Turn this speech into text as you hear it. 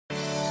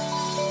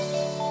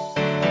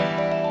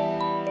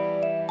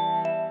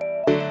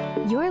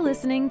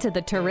listening to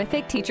The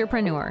Terrific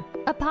Teacherpreneur,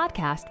 a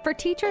podcast for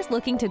teachers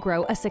looking to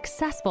grow a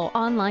successful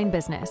online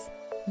business.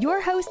 Your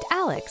host,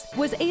 Alex,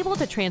 was able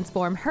to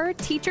transform her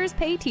Teachers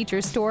Pay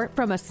Teachers store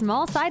from a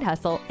small side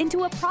hustle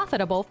into a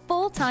profitable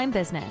full-time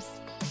business.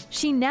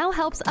 She now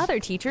helps other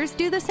teachers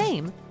do the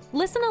same.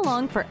 Listen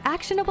along for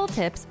actionable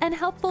tips and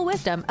helpful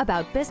wisdom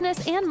about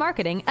business and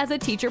marketing as a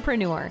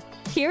teacherpreneur.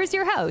 Here's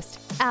your host,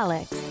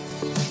 Alex.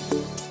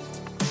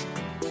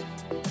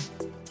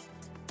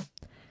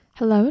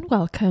 Hello and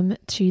welcome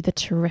to the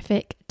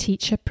Terrific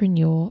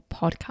Teacherpreneur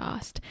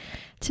podcast.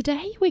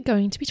 Today we're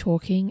going to be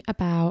talking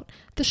about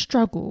the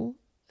struggle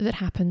that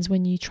happens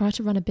when you try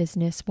to run a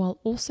business while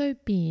also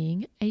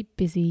being a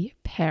busy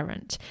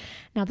parent.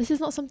 Now, this is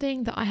not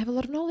something that I have a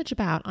lot of knowledge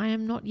about. I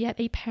am not yet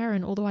a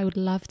parent, although I would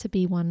love to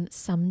be one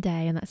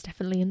someday, and that's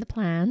definitely in the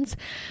plans.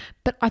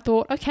 But I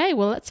thought, okay,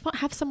 well, let's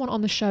have someone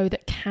on the show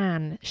that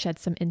can shed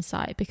some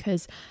insight,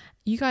 because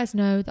you guys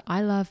know that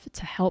I love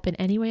to help in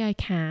any way I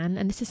can,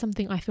 and this is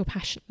something I feel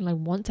passionately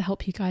want to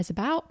help you guys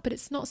about, but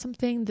it's not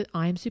something that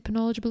I'm super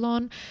knowledgeable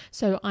on,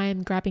 so I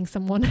am grabbing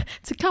someone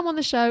to come on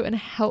the show and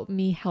help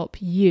me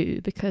help you,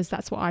 because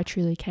that's what I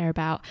truly care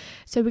about.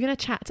 So we're going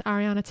to chat to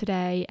Ariana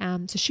today.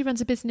 So she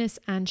runs a business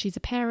and she's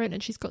a parent,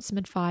 and she's got some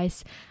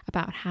advice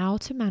about how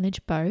to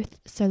manage both.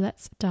 So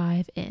let's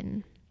dive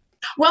in.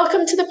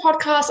 Welcome to the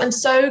podcast. I'm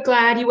so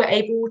glad you were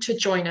able to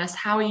join us.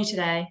 How are you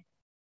today?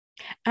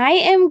 I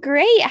am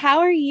great. How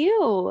are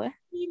you?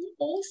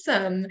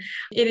 Awesome.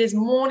 It is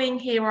morning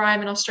here where I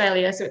am in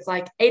Australia, so it's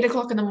like 8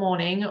 o'clock in the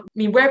morning. I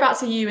mean,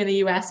 whereabouts are you in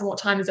the US and what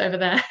time is over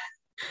there?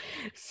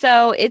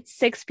 So it's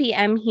 6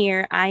 p.m.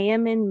 here. I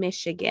am in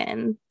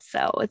Michigan.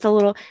 So it's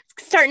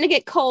starting to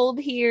get cold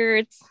here.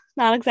 It's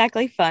not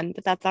exactly fun,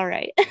 but that's all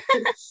right.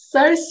 It's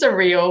so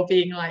surreal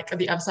being like at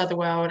the other side of the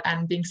world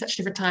and being such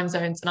different time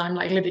zones, and I'm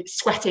like literally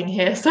sweating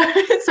here. So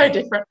it's so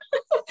different.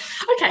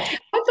 Okay.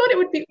 I thought it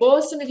would be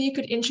awesome if you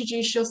could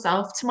introduce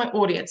yourself to my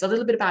audience, a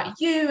little bit about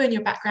you and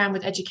your background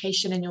with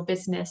education and your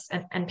business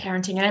and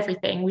parenting and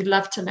everything. We'd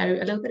love to know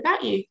a little bit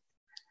about you.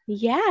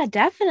 Yeah,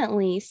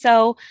 definitely.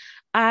 So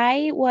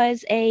I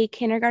was a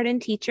kindergarten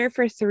teacher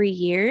for 3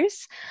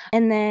 years.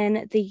 And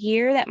then the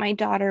year that my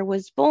daughter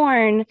was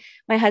born,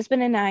 my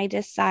husband and I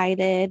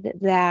decided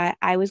that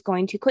I was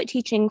going to quit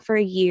teaching for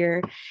a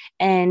year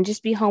and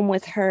just be home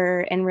with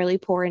her and really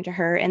pour into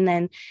her. And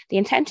then the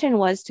intention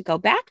was to go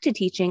back to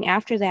teaching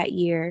after that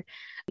year.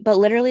 But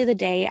literally the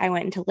day I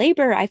went into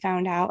labor, I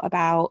found out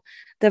about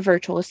the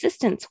virtual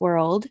assistance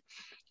world.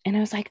 And I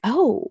was like,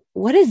 oh,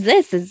 what is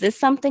this? Is this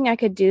something I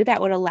could do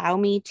that would allow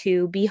me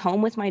to be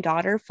home with my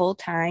daughter full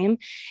time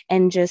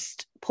and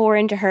just pour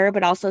into her,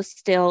 but also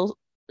still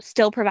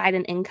provide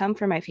an income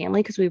for my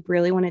family, because we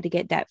really wanted to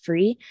get debt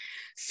free.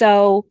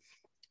 So,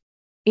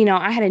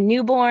 I had a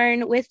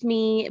newborn with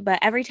me, but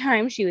every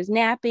time she was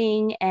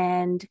napping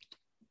and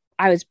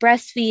I was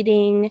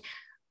breastfeeding,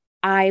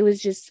 I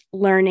was just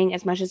learning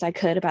as much as I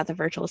could about the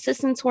virtual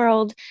assistance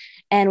world.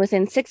 And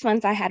within 6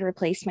 months, I had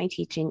replaced my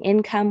teaching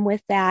income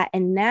with that.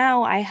 And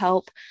now I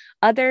help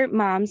other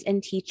moms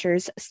and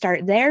teachers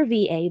start their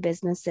VA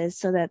businesses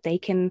so that they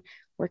can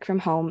work from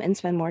home and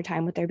spend more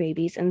time with their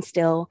babies and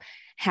still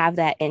have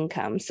that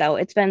income. So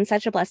it's been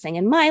such a blessing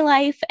in my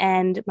life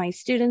and my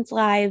students'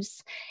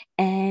 lives.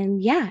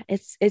 And yeah,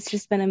 it's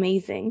just been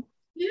amazing.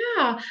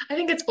 Yeah, I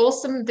think it's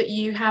awesome that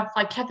you have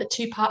the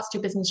two parts to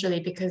your business,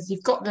 really, because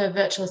you've got the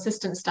virtual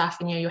assistant stuff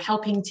and you're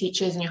helping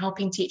teachers and you're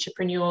helping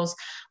teacherpreneurs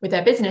with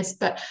their business.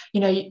 But,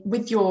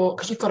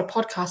 because you've got a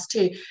podcast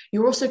too,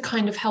 you're also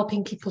kind of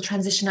helping people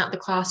transition out the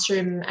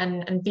classroom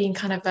and being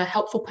kind of a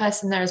helpful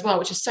person there as well,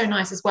 which is so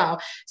nice as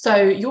well. So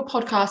your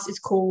podcast is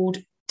called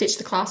Ditch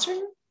the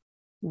Classroom.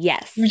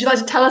 Yes. Would you like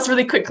to tell us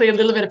really quickly a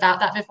little bit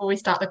about that before we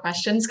start the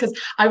questions? Because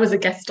I was a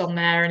guest on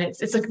there and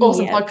it's an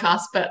awesome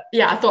podcast, but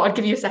yeah, I thought I'd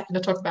give you a second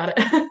to talk about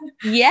it.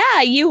 Yeah,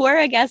 you were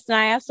a guest and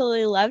I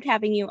absolutely loved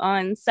having you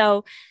on.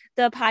 So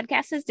the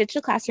podcast is Ditch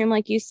the Classroom,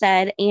 like you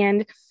said,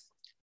 and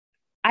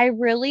I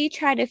really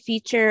try to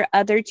feature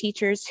other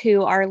teachers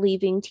who are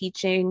leaving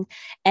teaching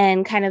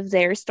and kind of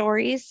their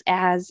stories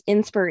as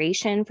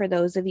inspiration for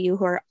those of you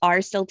who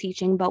are still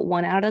teaching but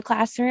want out of the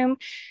classroom.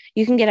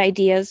 You can get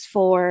ideas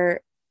for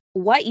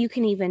what you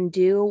can even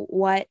do,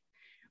 what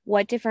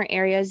different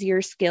areas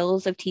your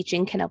skills of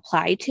teaching can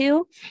apply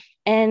to,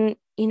 and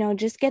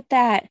just get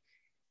that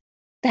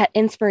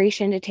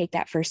inspiration to take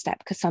that first step,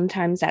 because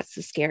sometimes that's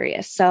the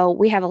scariest. So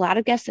we have a lot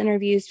of guest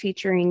interviews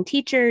featuring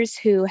teachers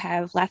who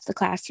have left the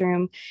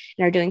classroom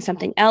and are doing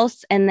something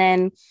else, and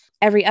then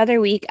every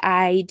other week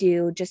I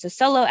do just a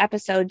solo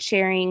episode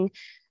sharing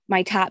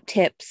my top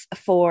tips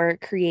for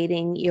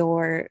creating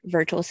your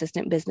virtual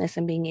assistant business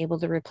and being able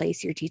to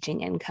replace your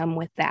teaching income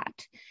with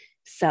that.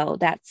 So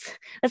that's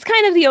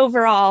kind of the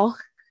overall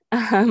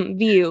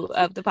view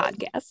of the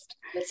podcast.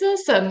 That's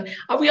awesome.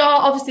 We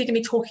are obviously going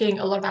to be talking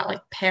a lot about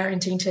like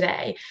parenting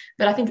today,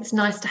 but I think it's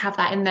nice to have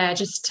that in there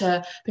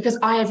because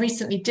I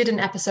recently did an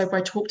episode where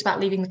I talked about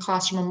leaving the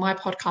classroom on my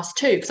podcast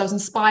too, because I was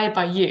inspired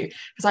by you,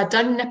 because I'd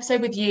done an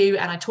episode with you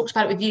and I talked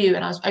about it with you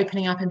and I was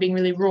opening up and being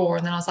really raw.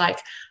 And then I was like,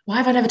 why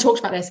have I never talked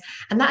about this?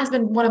 And that has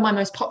been one of my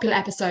most popular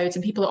episodes.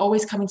 And people are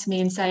always coming to me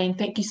and saying,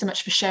 thank you so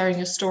much for sharing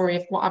your story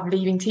of what I'm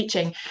leaving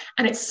teaching.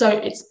 And it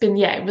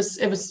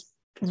was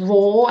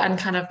raw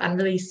and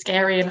really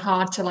scary and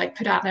hard to like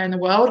put out there in the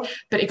world,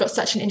 but it got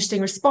such an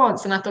interesting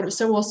response and I thought it was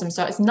so awesome.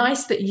 So it's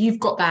nice that you've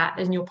got that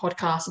in your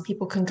podcast and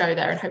people can go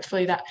there, and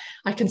hopefully that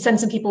I can send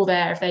some people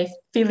there if they're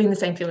feeling the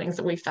same feelings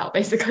that we felt,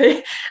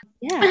 basically.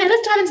 Yeah. Okay,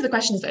 let's dive into the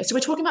questions though. So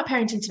we're talking about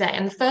parenting today,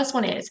 and the first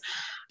one is,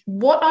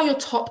 what are your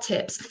top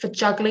tips for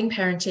juggling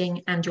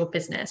parenting and your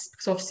business?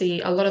 Because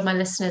obviously a lot of my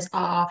listeners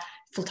are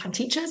full-time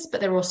teachers, but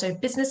they're also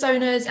business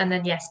owners and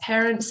then, yes,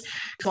 parents.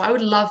 So I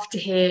would love to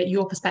hear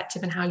your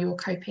perspective and how you're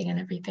coping and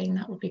everything.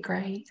 That would be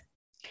great.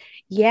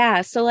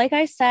 Yeah. So like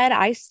I said,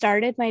 I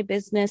started my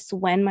business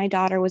when my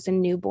daughter was a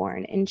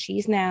newborn, and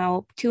she's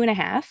now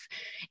 2.5.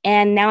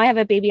 And now I have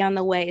a baby on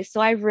the way. So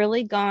I've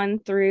really gone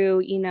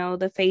through,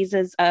 the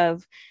phases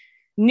of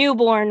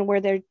newborn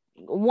where they're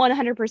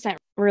 100%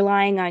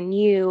 relying on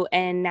you,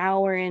 and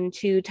now we're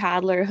into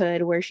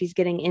toddlerhood where she's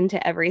getting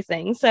into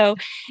everything. So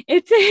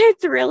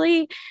it's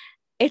really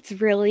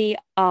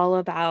all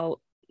about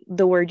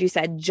the word you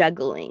said,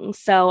 juggling.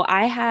 So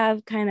I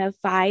have kind of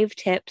 5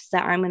 tips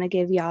that I'm going to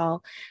give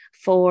y'all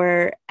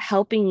for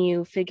helping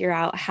you figure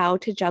out how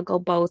to juggle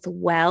both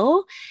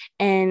well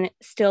and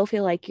still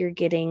feel like you're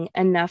getting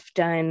enough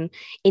done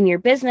in your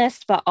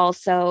business, but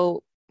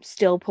also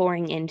still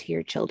pouring into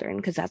your children,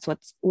 because that's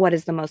what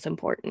is the most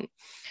important.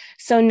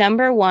 So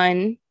number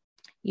 1,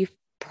 you've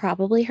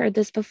probably heard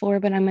this before,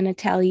 but I'm going to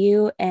tell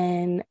you,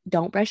 and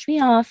don't brush me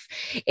off,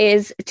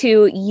 is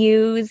to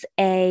use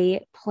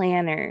a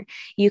planner.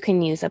 You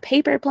can use a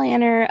paper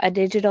planner, a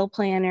digital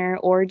planner,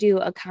 or do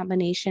a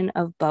combination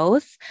of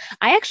both.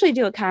 I actually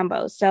do a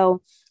combo.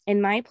 So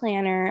in my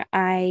planner,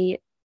 I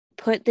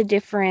put the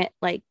different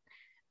like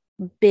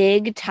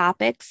big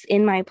topics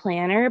in my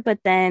planner, but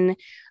then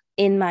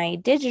in my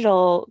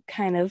digital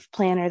kind of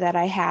planner that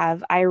I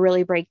have, I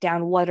really break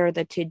down what are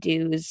the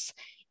to-dos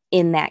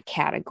in that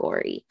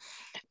category.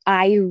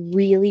 I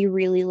really,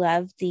 really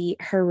love the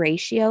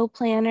Horacio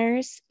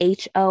planners,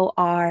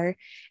 HORACIO.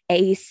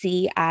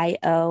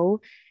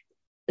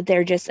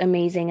 They're just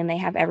amazing, and they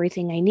have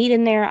everything I need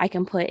in there. I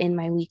can put in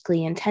my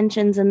weekly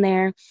intentions in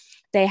there.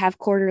 They have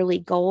quarterly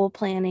goal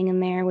planning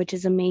in there, which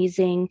is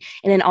amazing.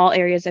 And in all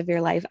areas of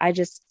your life, I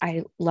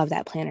love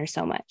that planner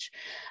so much.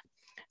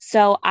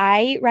 So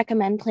I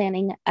recommend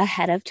planning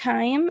ahead of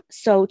time.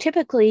 So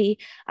typically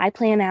I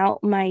plan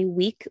out my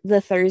week the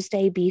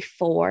Thursday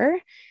before.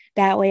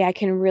 That way I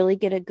can really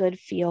get a good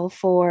feel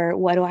for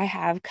what do I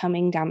have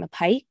coming down the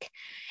pike.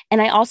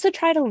 And I also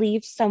try to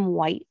leave some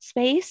white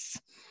space.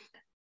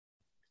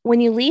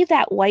 When you leave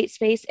that white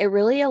space, it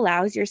really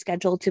allows your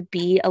schedule to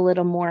be a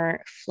little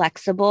more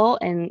flexible,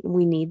 and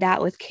we need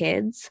that with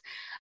kids.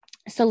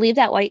 So leave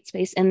that white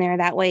space in there.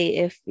 That way,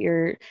 if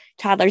your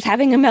toddler's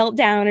having a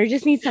meltdown or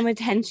just needs some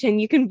attention,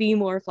 you can be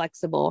more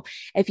flexible.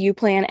 If you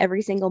plan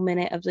every single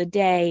minute of the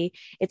day,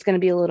 it's going to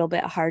be a little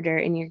bit harder,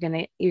 and you're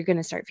going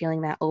to start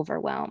feeling that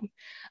overwhelm.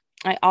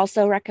 I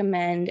also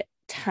recommend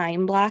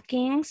time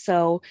blocking.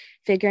 So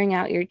figuring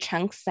out your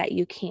chunks that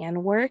you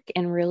can work,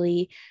 and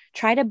really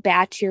try to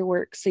batch your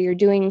work so you're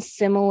doing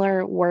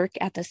similar work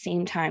at the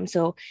same time.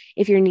 So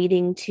if you're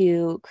needing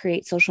to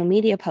create social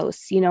media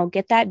posts,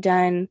 get that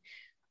done.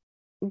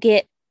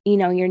 Get,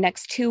 your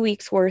next 2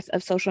 weeks worth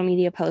of social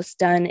media posts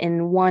done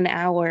in 1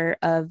 hour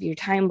of your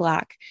time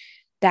block.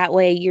 That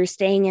way you're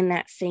staying in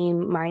that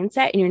same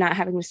mindset and you're not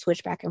having to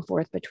switch back and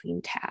forth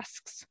between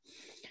tasks.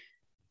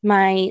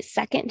 My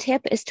second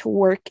tip is to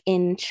work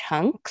in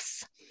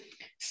chunks.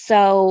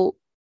 So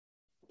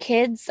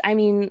kids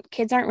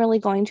aren't really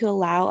going to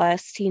allow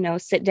us to,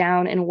 sit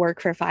down and work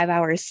for 5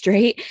 hours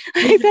straight.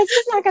 Like, that's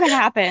just not going to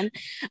happen.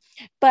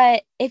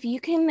 But if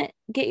you can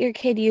get your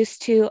kid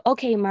used to,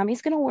 okay,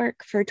 mommy's going to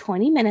work for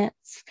 20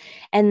 minutes.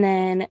 And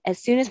then as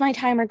soon as my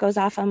timer goes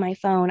off on my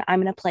phone, I'm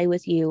going to play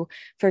with you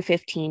for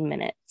 15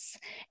 minutes.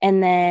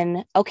 And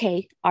then,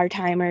 okay, our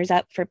timer's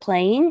up for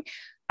playing.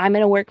 I'm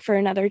going to work for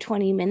another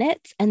 20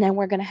 minutes, and then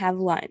we're going to have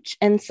lunch.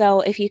 And so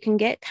if you can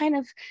get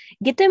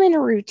them in a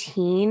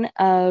routine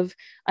of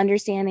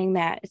understanding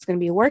that it's going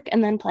to be work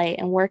and then play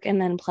and work and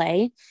then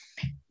play.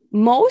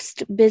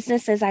 Most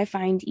businesses, I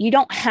find, you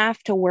don't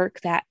have to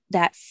work that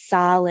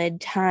solid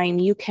time.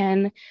 You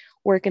can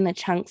work in the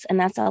chunks, and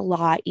that's a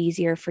lot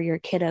easier for your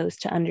kiddos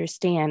to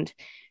understand.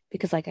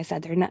 Because like I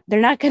said,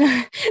 they're not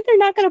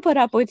gonna put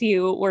up with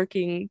you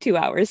working 2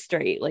 hours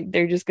straight. Like,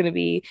 they're just gonna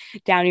be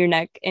down your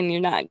neck and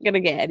you're not gonna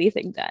get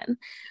anything done.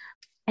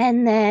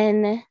 And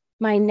then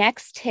my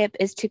next tip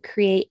is to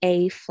create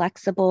a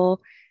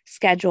flexible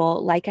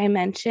schedule. Like I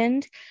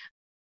mentioned,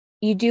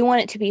 you do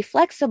want it to be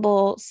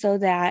flexible so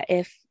that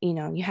if,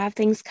 you have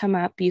things come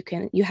up,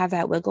 you have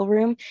that wiggle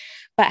room,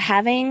 but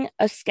having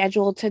a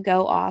schedule to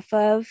go off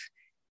of,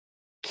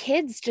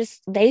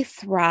 kids they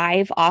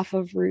thrive off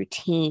of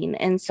routine.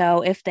 And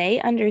so if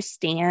they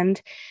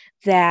understand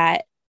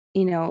that,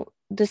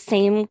 the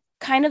same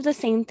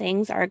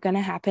things are going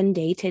to happen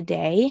day to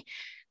day,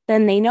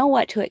 then they know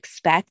what to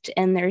expect,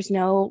 and there's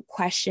no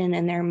question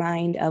in their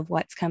mind of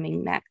what's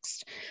coming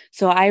next.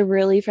 So I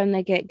really, from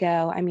the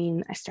get-go,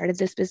 I started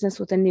this business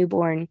with a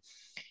newborn.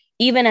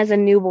 Even as a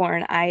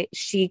newborn,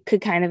 she could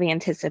kind of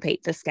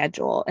anticipate the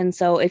schedule. And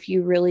so if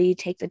you really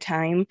take the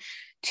time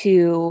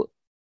to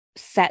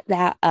set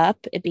that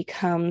up, it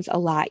becomes a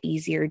lot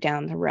easier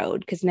down the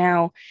road, because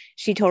now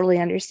she totally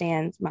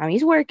understands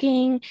mommy's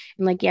working,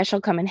 and like, yeah,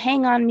 she'll come and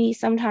hang on me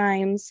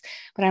sometimes,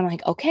 but I'm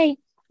like, okay,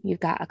 you've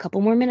got a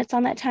couple more minutes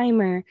on that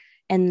timer,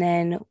 and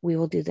then we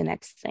will do the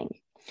next thing.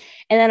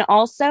 And then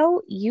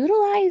also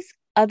utilize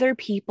other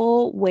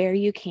people where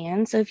you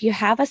can. So if you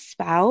have a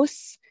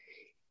spouse,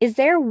 is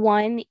there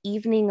one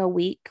evening a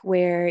week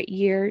where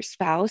your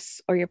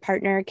spouse or your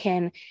partner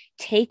can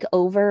take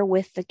over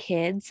with the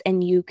kids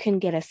and you can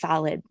get a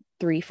solid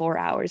 3-4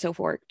 hours of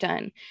work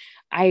done?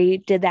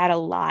 I did that a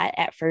lot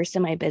at first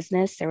in my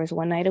business. There was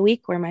one night a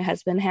week where my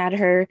husband had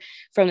her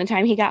from the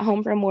time he got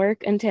home from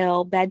work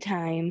until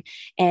bedtime.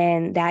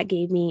 And that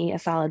gave me a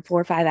solid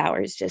 4 or 5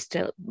 hours just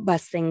to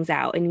bust things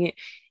out. And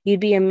you'd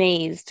be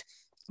amazed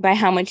by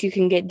how much you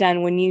can get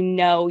done when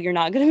you're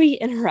not going to be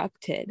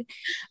interrupted.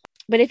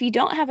 But if you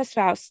don't have a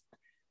spouse,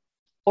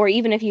 or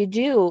even if you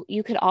do,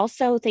 you could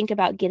also think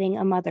about getting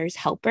a mother's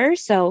helper.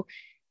 So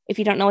if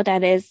you don't know what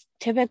that is,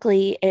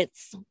 typically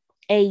it's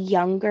a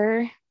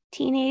younger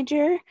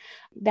teenager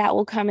that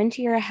will come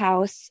into your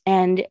house,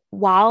 and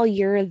while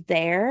you're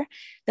there,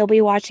 they'll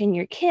be watching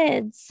your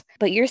kids,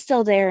 but you're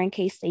still there in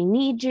case they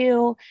need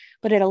you.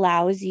 But it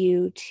allows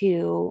you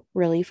to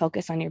really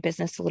focus on your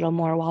business a little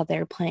more while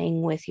they're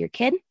playing with your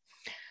kid.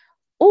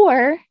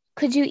 Or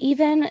could you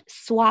even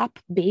swap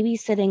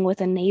babysitting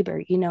with a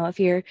neighbor? If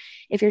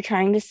you're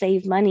trying to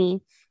save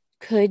money,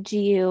 could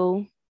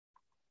you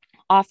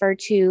offer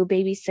to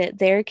babysit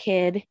their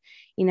kid,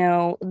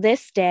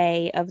 this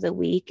day of the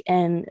week,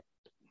 and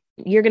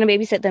you're going to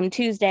babysit them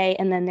Tuesday,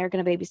 and then they're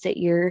going to babysit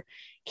your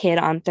kid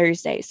on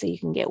Thursday, so you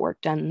can get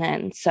work done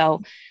then.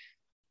 So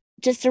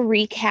just to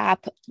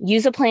recap,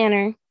 use a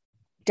planner,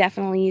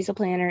 definitely use a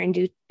planner,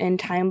 and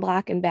time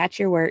block and batch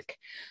your work.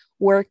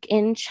 Work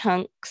in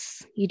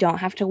chunks. You don't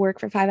have to work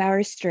for 5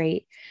 hours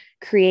straight.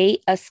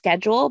 Create a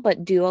schedule,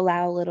 but do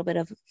allow a little bit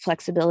of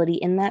flexibility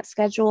in that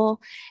schedule.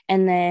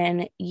 And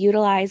then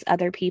utilize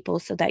other people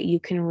so that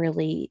you can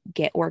really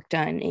get work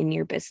done in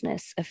your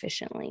business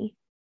efficiently.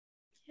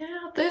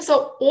 Yeah, those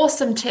are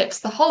awesome tips.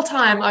 The whole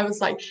time I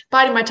was like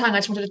biting my tongue. I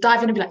just wanted to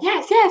dive in and be like,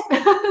 yes, yes.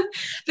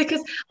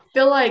 Because I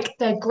feel like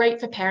they're great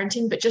for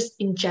parenting, but just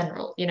in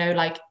general,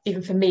 like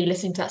even for me,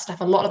 listening to that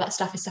stuff, a lot of that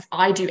stuff is stuff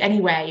I do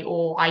anyway,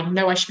 or I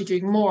know I should be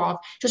doing more of.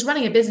 Just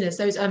running a business,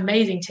 those are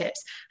amazing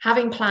tips.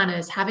 Having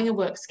planners, having a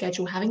work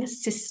schedule, having a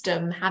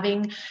system,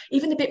 having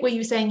even the bit where you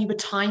were saying you were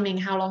timing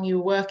how long you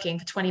were working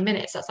for 20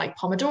 minutes. That's like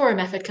Pomodoro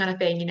method kind of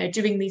thing,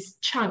 doing these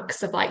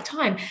chunks of like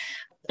time,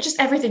 just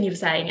everything you were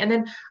saying. And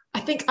then I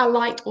think I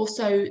liked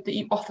also that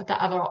you offered that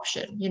other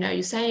option.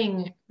 You're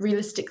saying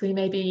realistically,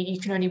 maybe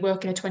you can only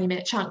work in a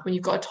 20-minute chunk when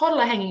you've got a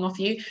toddler hanging off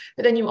you,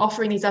 but then you're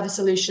offering these other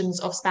solutions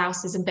of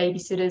spouses and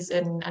babysitters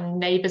and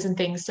neighbors and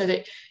things, so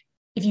that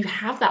if you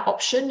have that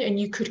option and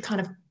you could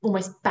kind of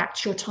almost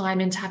batch your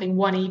time into having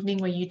one evening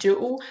where you do it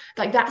all,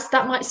 like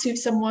that might suit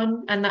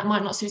someone and that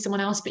might not suit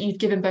someone else, but you've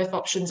given both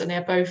options and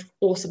they're both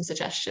awesome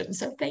suggestions.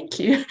 So thank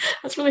you.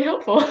 That's really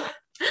helpful.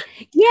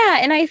 Yeah.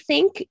 And I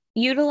think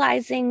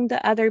utilizing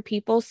the other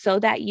people so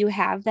that you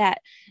have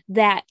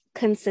that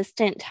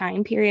consistent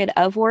time period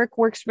of work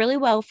works really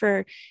well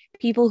for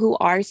people who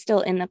are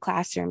still in the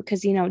classroom,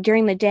 because,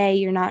 during the day,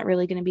 you're not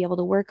really going to be able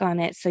to work on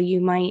it. So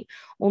you might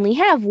only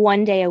have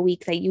one day a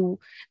week that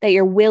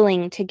you're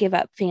willing to give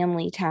up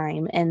family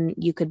time, and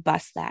you could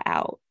bust that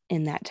out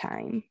in that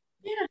time.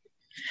 Yeah.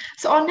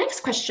 So our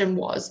next question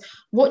was,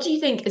 what do you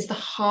think is the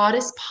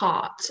hardest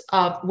part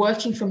of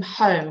working from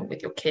home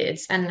with your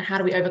kids, and how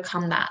do we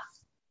overcome that?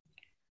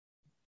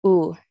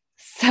 Ooh,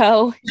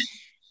 so,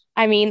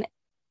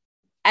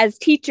 as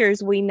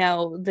teachers, we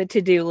know the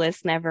to-do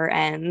list never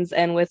ends.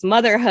 And with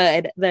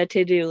motherhood, the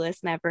to-do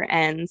list never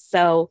ends.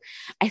 So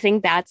I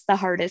think that's the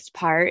hardest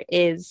part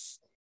is,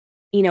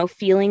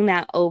 feeling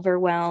that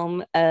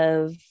overwhelm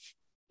of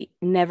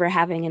never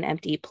having an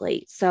empty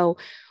plate. So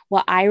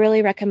what I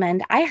really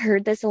recommend, I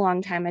heard this a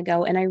long time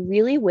ago, and I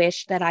really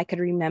wish that I could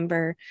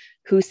remember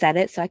who said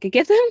it so I could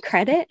give them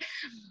credit,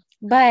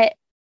 but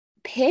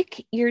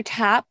pick your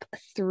top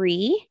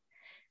 3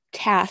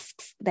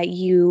 tasks that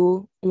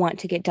you want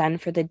to get done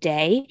for the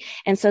day.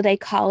 And so they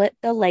call it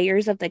the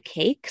layers of the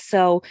cake.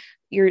 So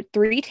your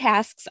 3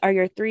 tasks are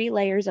your 3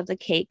 layers of the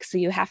cake. So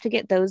you have to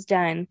get those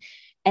done.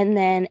 And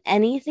then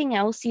anything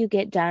else you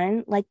get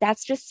done, like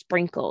that's just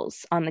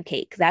sprinkles on the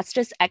cake. That's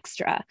just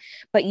extra.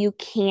 But you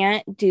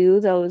can't do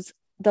those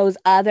those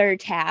other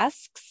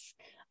tasks,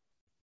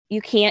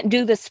 you can't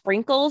do the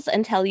sprinkles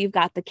until you've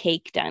got the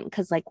cake done.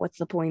 Because like, what's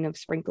the point of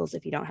sprinkles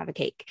if you don't have a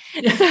cake?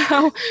 Yeah.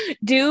 So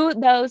do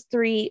those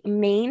 3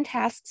 main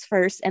tasks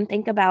first and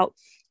think about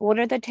what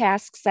are the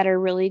tasks that are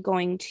really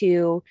going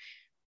to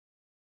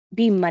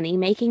be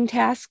money-making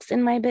tasks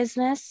in my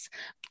business,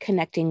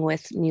 connecting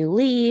with new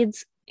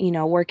leads,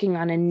 working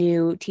on a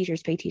new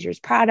Teachers Pay Teachers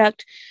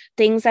product,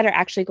 things that are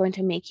actually going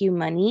to make you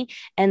money.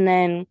 And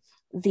then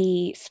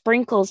the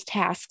sprinkles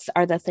tasks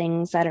are the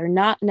things that are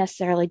not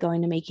necessarily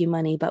going to make you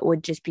money, but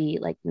would just be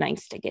like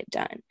nice to get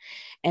done.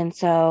 And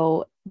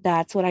so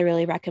that's what I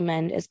really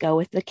recommend, is go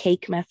with the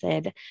cake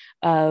method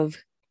of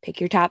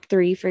pick your top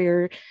 3 for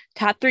your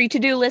top 3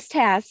 to-do list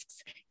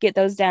tasks, get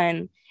those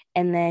done,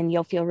 and then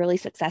you'll feel really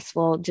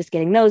successful just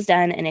getting those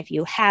done. And if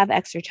you have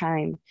extra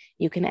time,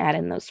 you can add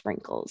in those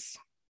sprinkles.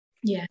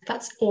 Yeah,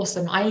 that's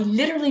awesome. I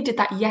literally did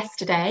that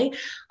yesterday.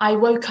 I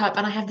woke up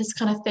and I have this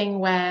kind of thing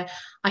where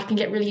I can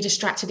get really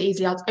distracted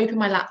easily. I'll open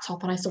my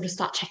laptop and I sort of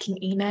start checking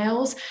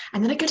emails.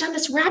 And then I go down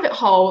this rabbit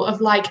hole of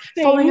like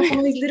following up on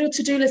all these little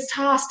to-do list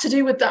tasks to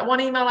do with that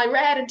one email I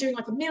read and doing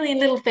like a million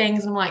little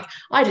things. And I'm like,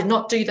 I did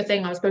not do the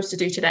thing I was supposed to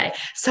do today.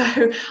 So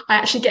I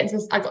actually get into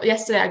this.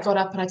 Yesterday I got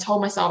up and I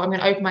told myself I'm going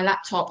to open my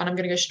laptop and I'm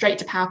going to go straight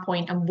to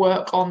PowerPoint and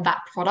work on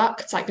that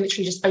product. It's like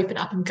literally just open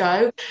up and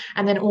go.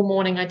 And then all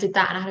morning I did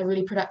that and I had a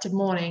really productive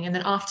morning. And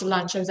then after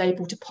lunch I was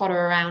able to potter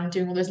around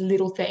doing all those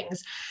little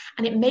things.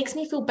 And it makes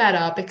me feel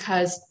better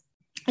because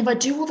if I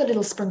do all the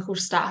little sprinkle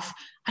stuff,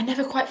 I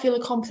never quite feel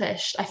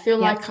accomplished. I feel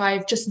like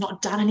I've just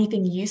not done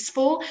anything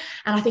useful.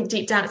 And I think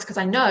deep down it's because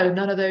I know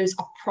none of those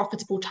are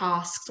profitable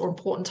tasks or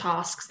important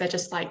tasks. They're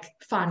just like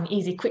fun,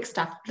 easy, quick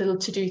stuff, little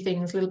to-do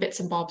things, little bits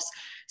and bobs.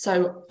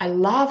 So I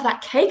love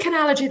that cake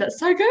analogy. That's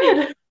so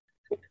good.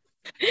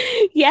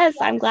 Yes,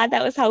 I'm glad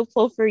that was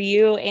helpful for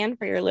you and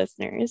for your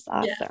listeners.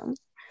 Awesome. Yeah.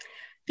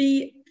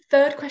 The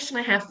third question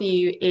I have for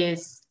you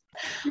is,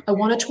 I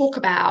want to talk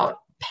about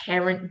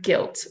parent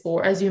guilt,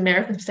 or as you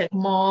Americans say,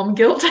 mom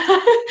guilt.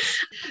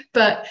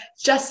 But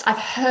just, I've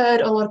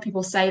heard a lot of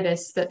people say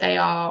this, that they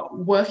are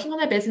working on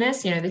their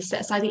business, they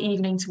set aside the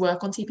evening to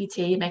work on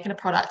TPT, making a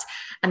product,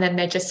 and then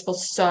they just feel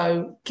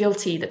so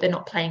guilty that they're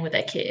not playing with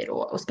their kid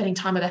or spending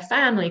time with their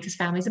family, because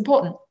family is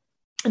important.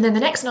 And then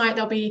the next night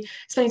they'll be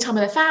spending time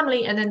with their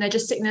family, and then they're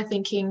just sitting there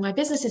thinking, my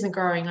business isn't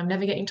growing, I'm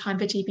never getting time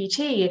for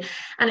TPT.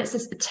 And it's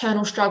this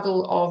eternal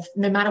struggle of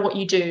no matter what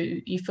you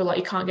do, you feel like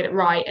you can't get it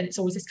right. And it's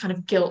always this kind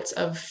of guilt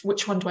of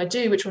which one do I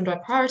do? Which one do I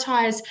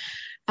prioritize?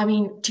 I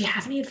mean, do you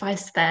have any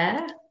advice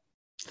there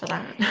for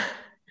that?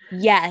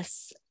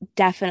 Yes,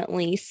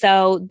 definitely.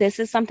 So this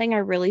is something I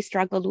really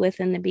struggled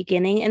with in the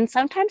beginning. And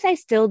sometimes I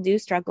still do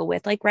struggle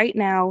with, like right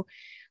now,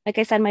 like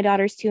I said, my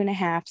daughter's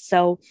 2.5.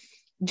 So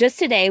just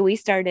today we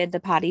started the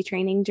potty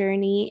training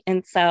journey.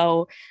 And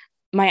so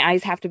my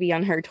eyes have to be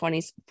on her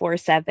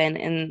 24/7.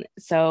 And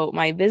so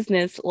my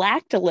business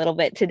lacked a little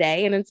bit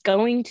today, and it's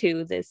going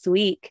to this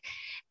week.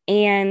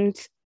 And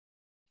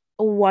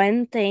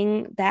one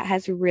thing that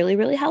has really,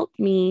 really helped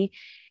me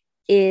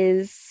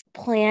is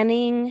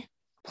planning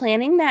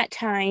that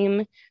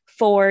time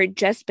for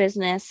just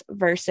business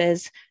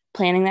versus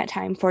planning that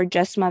time for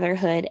just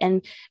motherhood,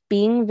 and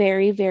being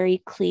very,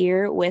 very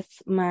clear with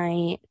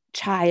my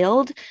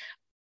child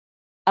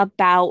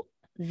about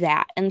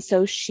that. And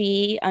so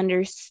she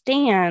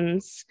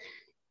understands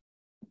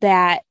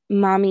that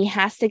mommy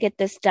has to get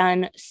this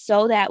done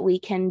so that we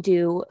can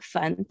do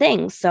fun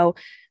things. So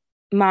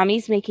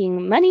mommy's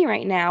making money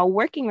right now,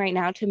 working right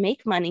now to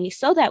make money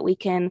so that we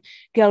can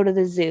go to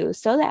the zoo,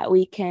 so that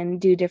we can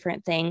do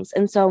different things.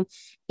 And so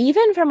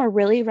even from a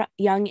really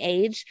young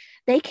age,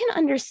 they can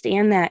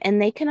understand that,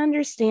 and they can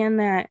understand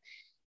that,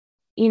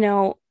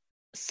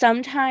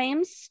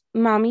 sometimes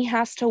mommy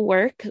has to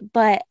work,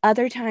 but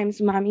other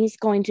times mommy's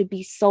going to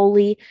be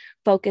solely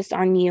focused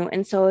on you.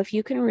 And so if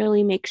you can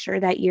really make sure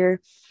that you're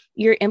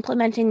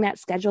implementing that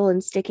schedule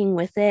and sticking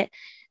with it,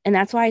 and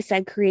that's why I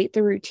said create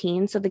the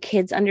routine so the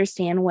kids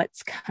understand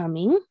what's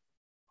coming,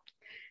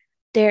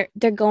 they're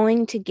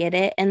going to get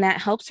it. And that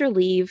helps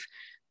relieve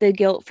the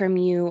guilt from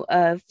you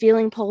of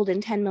feeling pulled in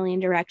 10 million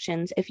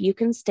directions. If you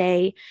can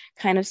stay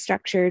kind of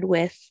structured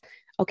with,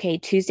 okay,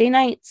 Tuesday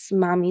nights,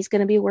 mommy's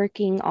going to be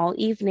working all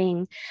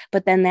evening,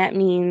 but then that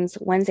means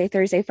Wednesday,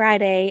 Thursday,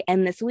 Friday,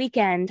 and this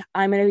weekend,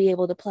 I'm going to be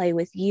able to play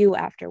with you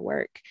after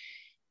work.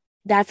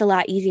 That's a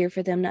lot easier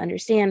for them to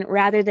understand,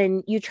 rather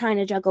than you trying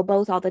to juggle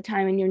both all the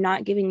time and you're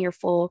not giving your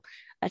full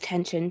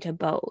attention to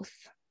both.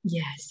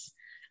 Yes.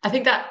 I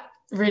think that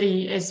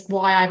really is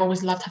why I've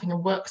always loved having a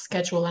work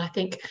schedule. And I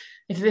think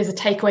if there's a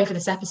takeaway for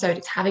this episode,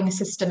 it's having a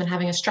system and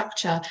having a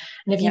structure.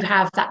 And if you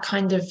have that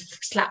kind of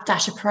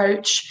slapdash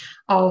approach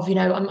of,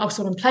 I'm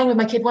sort of playing with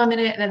my kid 1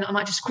 minute, and then I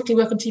might just quickly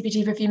work on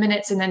TPT for a few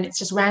minutes, and then it's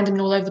just random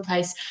and all over the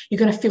place, you're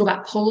going to feel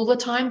that pull all the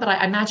time. But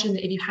I imagine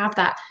that if you have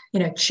that,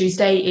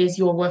 Tuesday is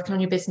you're working on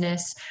your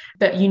business,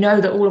 but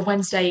that all of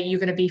Wednesday you're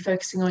going to be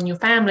focusing on your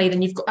family,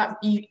 then you've got that,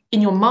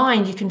 in your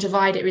mind, you can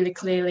divide it really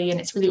clearly, and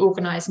it's really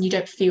organized, and you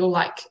don't feel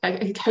like,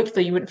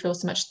 hopefully you wouldn't feel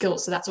so much guilt.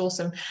 So that's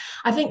awesome.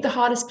 I think the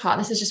hardest part,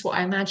 this is just what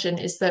I imagine,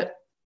 is that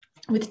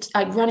with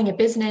like running a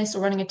business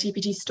or running a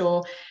TPT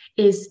store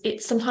is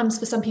it's sometimes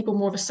for some people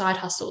more of a side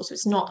hustle. So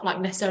it's not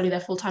like necessarily their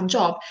full-time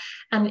job.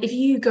 And if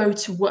you go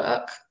to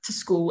work to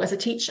school as a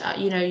teacher,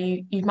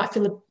 you might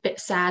feel a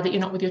bit sad that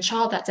you're not with your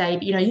child that day,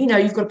 but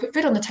you've got to put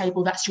food on the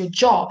table. That's your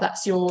job.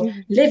 That's your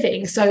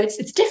living. So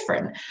it's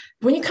different.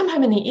 When you come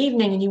home in the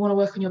evening and you want to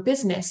work on your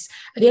business,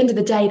 at the end of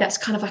the day, that's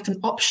kind of like an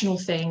optional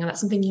thing, and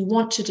that's something you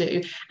want to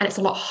do. And it's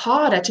a lot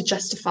harder to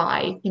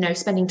justify,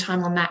 spending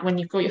time on that when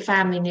you've got your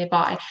family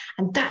nearby.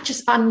 And that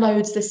just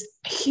unloads this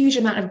huge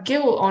amount of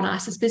guilt on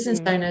us as business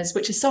owners,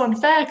 which is so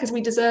unfair because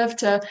we deserve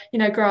to,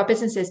 grow our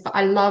businesses. But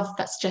I love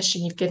that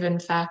suggestion you've given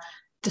for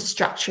the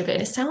structure of it.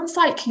 And it sounds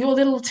like your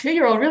little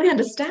 2-year-old really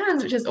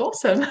understands, which is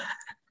awesome.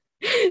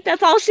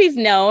 That's all she's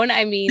known.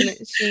 I mean,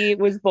 she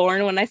was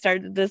born when I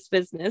started this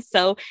business,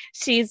 so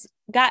she's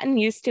gotten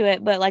used to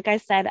it. But like I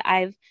said,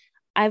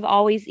 I've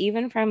always,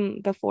 even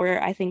from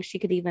before I think she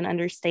could even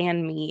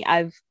understand me,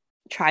 I've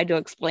tried to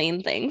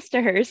explain things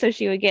to her so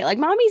she would get like,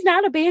 Mommy's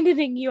not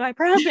abandoning you, I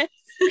promise.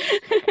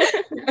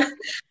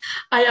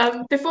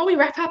 Before we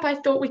wrap up, I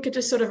thought we could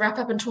just sort of wrap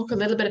up and talk a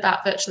little bit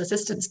about virtual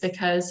assistants,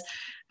 because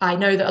I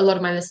know that a lot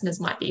of my listeners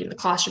might be in the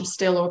classroom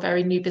still or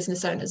very new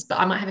business owners, but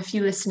I might have a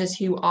few listeners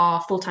who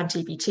are full-time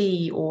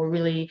TPT or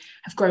really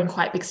have grown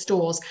quite big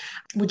stores.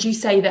 Would you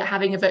say that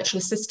having a virtual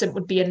assistant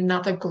would be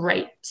another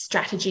great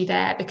strategy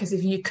there? Because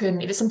if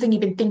it's something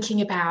you've been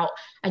thinking about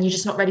and you're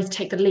just not ready to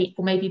take the leap,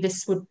 or maybe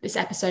this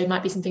episode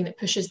might be something that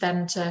pushes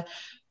them to,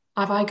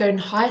 if I go and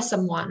hire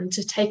someone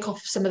to take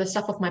off some of the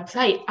stuff off my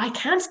plate, I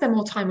can spend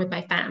more time with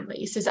my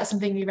family. So is that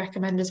something you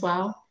recommend as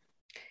well?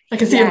 I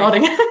can see you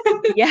nodding.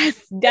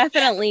 Yes,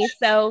 definitely.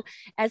 So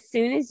as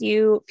soon as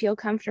you feel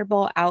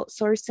comfortable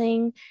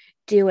outsourcing,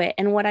 do it.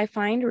 And what I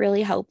find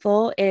really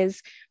helpful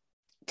is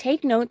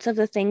take notes of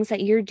the things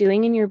that you're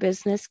doing in your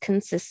business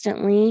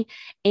consistently,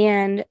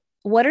 and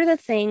what are the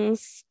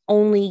things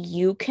only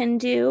you can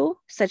do,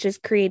 such as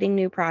creating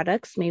new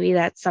products. Maybe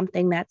that's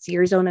something that's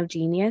your zone of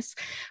genius,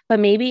 but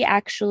maybe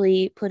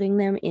actually putting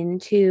them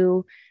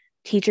into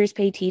Teachers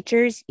Pay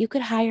Teachers. You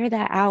could hire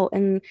that out,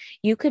 and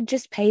you could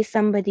just pay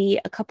somebody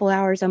a couple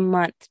hours a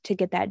month to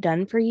get that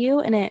done for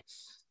you. And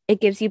it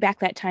gives you back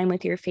that time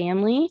with your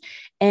family,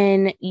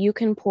 and you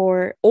can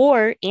pour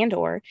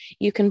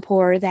you can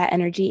pour that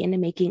energy into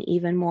making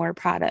even more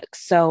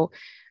products. So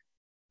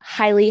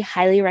highly,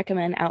 highly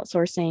recommend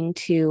outsourcing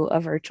to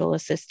a virtual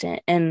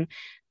assistant. And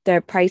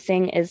the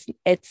pricing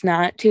it's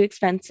not too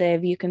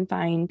expensive. You can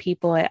find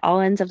people at all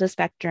ends of the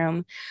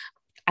spectrum.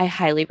 I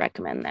highly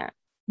recommend that.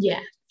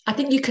 Yeah. I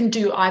think you can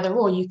do either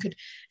or. You could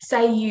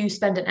say you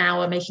spend an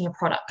hour making a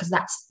product because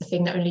that's the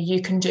thing that only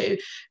you can do,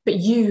 but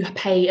you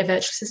pay a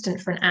virtual assistant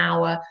for an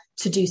hour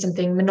to do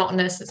something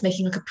monotonous that's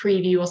making like a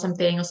preview or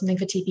something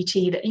for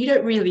TPT that you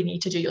don't really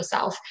need to do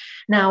yourself.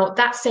 Now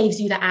that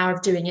saves you the hour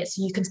of doing it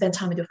so you can spend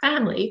time with your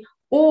family,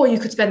 or you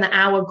could spend the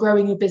hour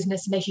growing your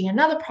business, making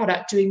another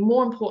product, doing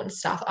more important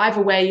stuff.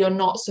 Either way, you're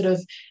not sort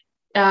of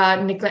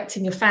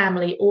neglecting your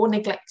family or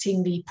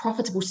neglecting the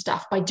profitable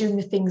stuff by doing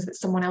the things that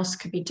someone else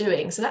could be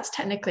doing. So that's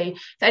technically,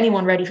 for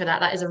anyone ready for that,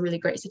 that is a really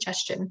great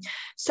suggestion.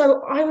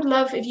 So I would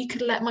love if you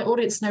could let my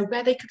audience know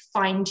where they could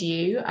find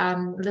you, a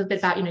little bit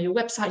about, your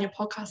website, your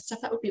podcast stuff.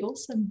 That would be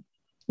awesome.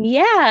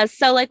 Yeah.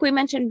 So like we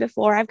mentioned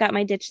before, I've got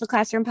my Ditch the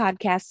Classroom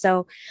podcast.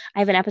 So I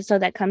have an episode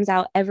that comes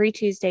out every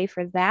Tuesday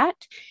for that.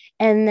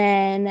 And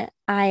then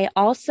I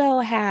also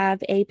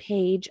have a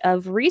page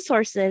of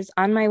resources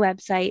on my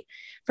website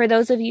for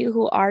those of you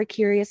who are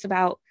curious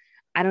about,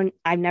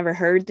 I've never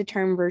heard the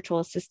term virtual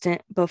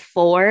assistant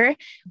before.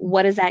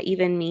 What does that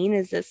even mean?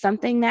 Is this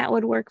something that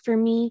would work for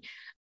me?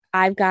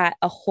 I've got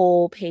a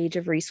whole page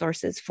of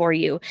resources for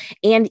you.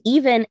 And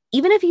even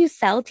if you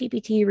sell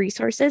TPT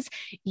resources,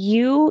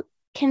 you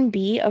can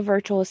be a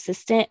virtual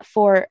assistant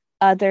for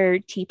other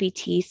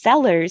TPT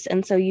sellers.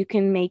 And so you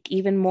can make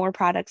even more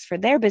products for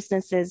their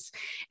businesses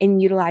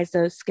and utilize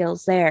those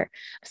skills there.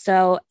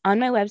 So on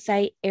my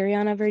website,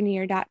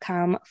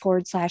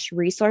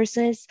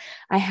 arianavernier.com/resources,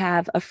 I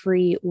have a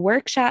free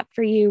workshop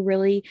for you,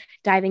 really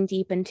diving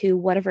deep into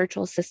what a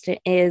virtual assistant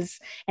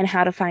is and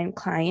how to find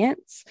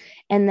clients.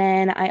 And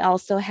then I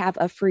also have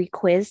a free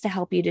quiz to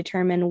help you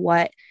determine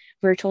what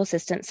virtual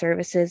assistant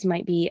services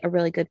might be a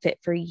really good fit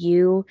for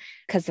you,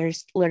 because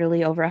there's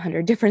literally over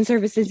 100 different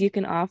services you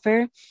can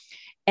offer.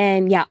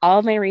 And yeah, all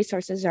of my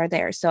resources are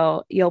there.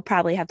 So you'll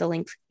probably have the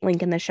link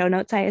in the show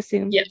notes, I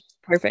assume. Yeah.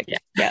 Perfect.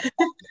 Yeah.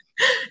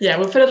 Yeah,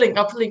 I'll put a link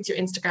to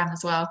your Instagram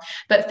as well.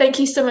 But thank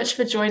you so much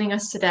for joining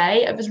us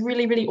today. It was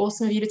really, really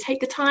awesome of you to take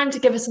the time to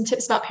give us some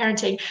tips about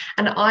parenting.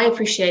 And I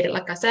appreciate it,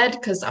 like I said,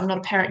 because I'm not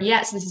a parent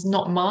yet. So this is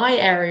not my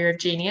area of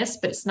genius,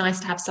 but it's nice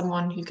to have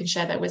someone who can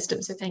share their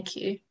wisdom. So thank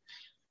you.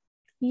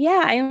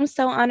 Yeah, I am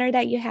so honored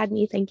that you had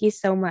me. Thank you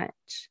so much.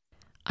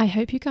 I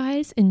hope you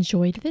guys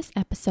enjoyed this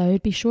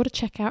episode. Be sure to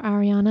check out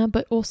Ariana,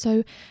 but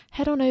also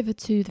head on over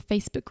to the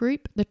Facebook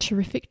group, The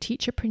Terrific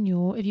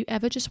Teacherpreneur, if you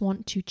ever just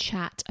want to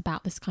chat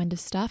about this kind of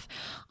stuff.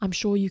 I'm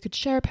sure you could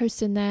share a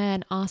post in there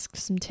and ask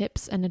some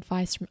tips and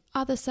advice from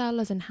other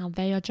sellers and how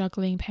they are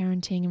juggling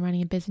parenting and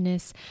running a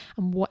business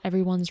and what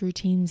everyone's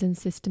routines and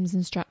systems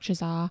and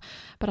structures are.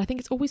 But I think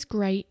it's always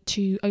great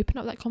to open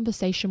up that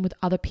conversation with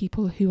other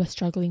people who are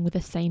struggling with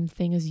the same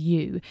thing as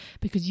you,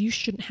 because you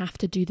shouldn't have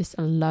to do this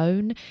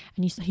alone,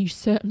 and you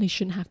certainly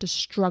shouldn't have to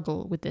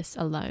struggle with this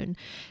alone.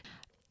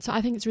 So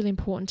I think it's really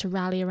important to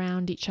rally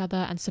around each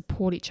other and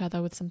support each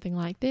other with something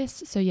like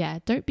this. So yeah,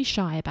 don't be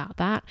shy about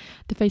that.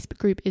 The Facebook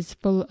group is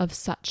full of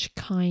such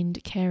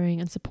kind,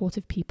 caring and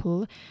supportive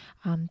people.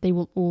 They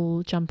will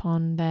all jump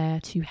on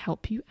there to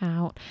help you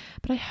out.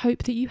 But I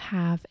hope that you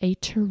have a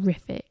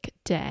terrific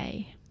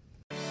day.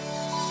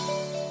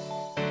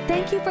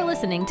 Thank you for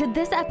listening to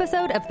this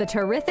episode of The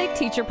Terrific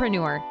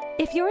Teacherpreneur.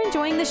 If you're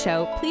enjoying the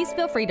show, please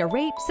feel free to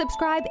rate,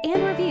 subscribe,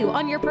 and review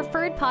on your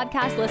preferred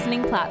podcast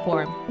listening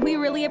platform. We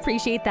really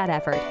appreciate that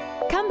effort.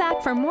 Come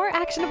back for more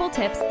actionable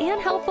tips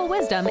and helpful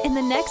wisdom in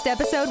the next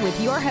episode with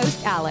your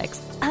host,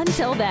 Alex.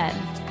 Until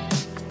then.